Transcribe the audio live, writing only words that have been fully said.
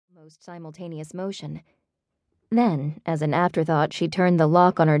almost simultaneous motion. Then, as an afterthought, she turned the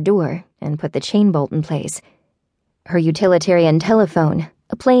lock on her door and put the chain bolt in place. Her utilitarian telephone,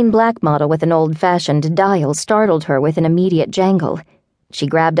 a plain black model with an old-fashioned dial, startled her with an immediate jangle. She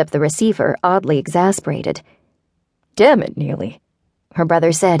grabbed up the receiver, oddly exasperated. "Damn it, Neely," her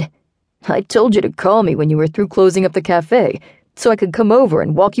brother said. "I told you to call me when you were through closing up the cafe, so I could come over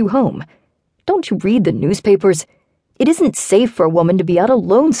and walk you home. Don't you read the newspapers? It isn't safe for a woman to be out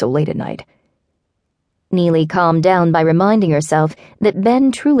alone so late at night." Neely calmed down by reminding herself that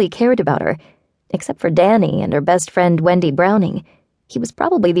Ben truly cared about her. Except for Danny and her best friend Wendy Browning, he was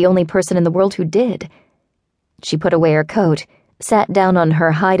probably the only person in the world who did. She put away her coat, sat down on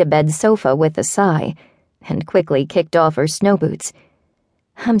her hide-a-bed sofa with a sigh, and quickly kicked off her snow boots.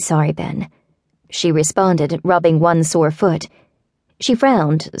 "I'm sorry, Ben," she responded, rubbing one sore foot. She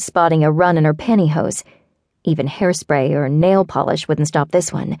frowned, spotting a run in her pantyhose. Even hairspray or nail polish wouldn't stop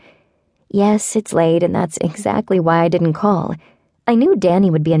this one. "Yes, it's late, and that's exactly why I didn't call. I knew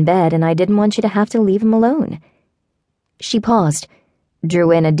Danny would be in bed, and I didn't want you to have to leave him alone." She paused, drew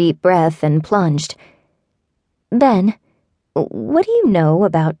in a deep breath, and plunged. "Ben, what do you know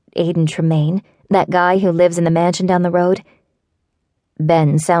about Aiden Tremaine, that guy who lives in the mansion down the road?"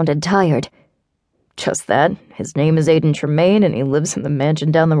 Ben sounded tired. "Just that. His name is Aiden Tremaine, and he lives in the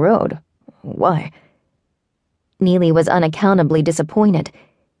mansion down the road. Why?" Neely was unaccountably disappointed.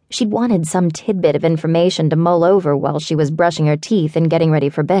 She'd wanted some tidbit of information to mull over while she was brushing her teeth and getting ready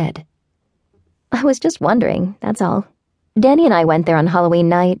for bed. "I was just wondering, that's all. Danny and I went there on Halloween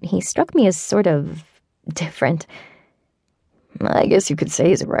night. He struck me as sort of different." "I guess you could say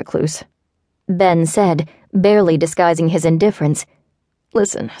he's a recluse," Ben said, barely disguising his indifference.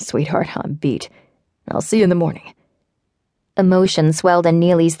 "Listen, sweetheart, I'm beat. I'll see you in the morning." Emotion swelled in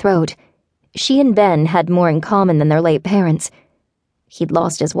Neely's throat. She and Ben had more in common than their late parents. He'd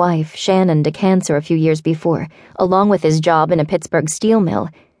lost his wife, Shannon, to cancer a few years before, along with his job in a Pittsburgh steel mill,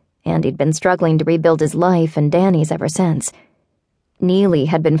 and he'd been struggling to rebuild his life and Danny's ever since. Neely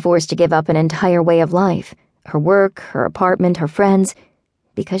had been forced to give up an entire way of life, her work, her apartment, her friends,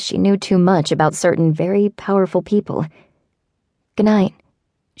 because she knew too much about certain very powerful people. "Good night,"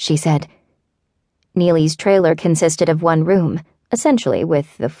 she said. Neely's trailer consisted of one room, essentially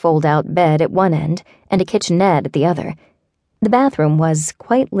with the fold-out bed at one end and a kitchenette at the other. The bathroom was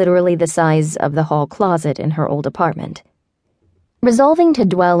quite literally the size of the hall closet in her old apartment. Resolving to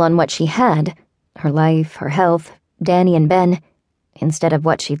dwell on what she had, her life, her health, Danny and Ben, instead of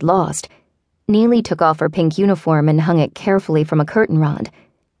what she'd lost, Neely took off her pink uniform and hung it carefully from a curtain rod.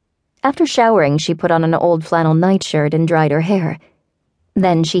 After showering, she put on an old flannel nightshirt and dried her hair.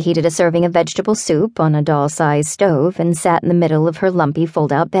 Then she heated a serving of vegetable soup on a doll-sized stove and sat in the middle of her lumpy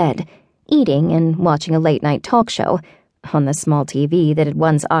fold-out bed, eating and watching a late-night talk show on the small TV that had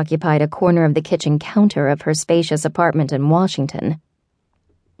once occupied a corner of the kitchen counter of her spacious apartment in Washington.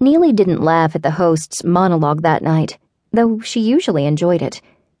 Neely didn't laugh at the host's monologue that night, though she usually enjoyed it.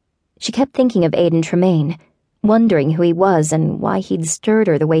 She kept thinking of Aiden Tremaine, wondering who he was and why he'd stirred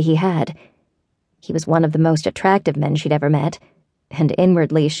her the way he had. He was one of the most attractive men she'd ever met, and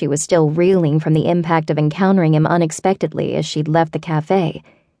inwardly she was still reeling from the impact of encountering him unexpectedly as she'd left the cafe.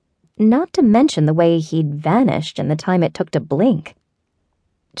 Not to mention the way he'd vanished and the time it took to blink.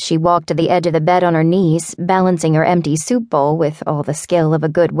 She walked to the edge of the bed on her knees, balancing her empty soup bowl with all the skill of a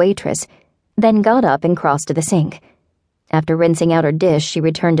good waitress, then got up and crossed to the sink. After rinsing out her dish, she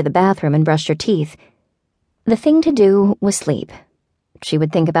returned to the bathroom and brushed her teeth. The thing to do was sleep. She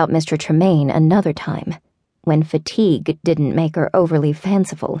would think about Mr. Tremaine another time, when fatigue didn't make her overly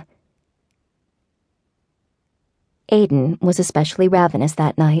fanciful. Aiden was especially ravenous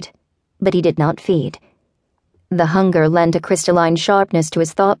that night, but he did not feed. The hunger lent a crystalline sharpness to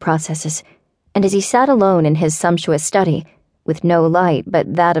his thought processes, and as he sat alone in his sumptuous study, with no light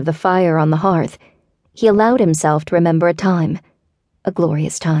but that of the fire on the hearth, he allowed himself to remember a time, a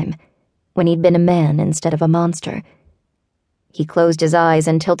glorious time, when he'd been a man instead of a monster. He closed his eyes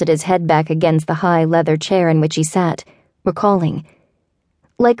and tilted his head back against the high leather chair in which he sat, recalling.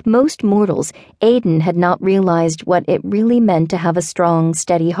 Like most mortals, Aiden had not realized what it really meant to have a strong,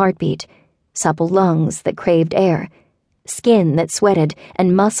 steady heartbeat, supple lungs that craved air, skin that sweated,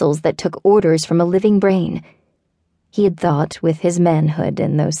 and muscles that took orders from a living brain. He had thought with his manhood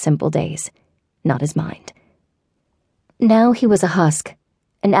in those simple days, not his mind. Now he was a husk,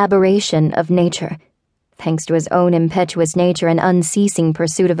 an aberration of nature, thanks to his own impetuous nature and unceasing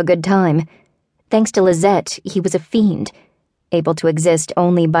pursuit of a good time. Thanks to Lizette, he was a fiend, able to exist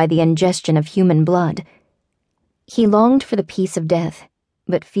only by the ingestion of human blood. He longed for the peace of death,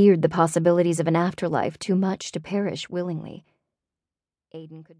 but feared the possibilities of an afterlife too much to perish willingly. Aiden could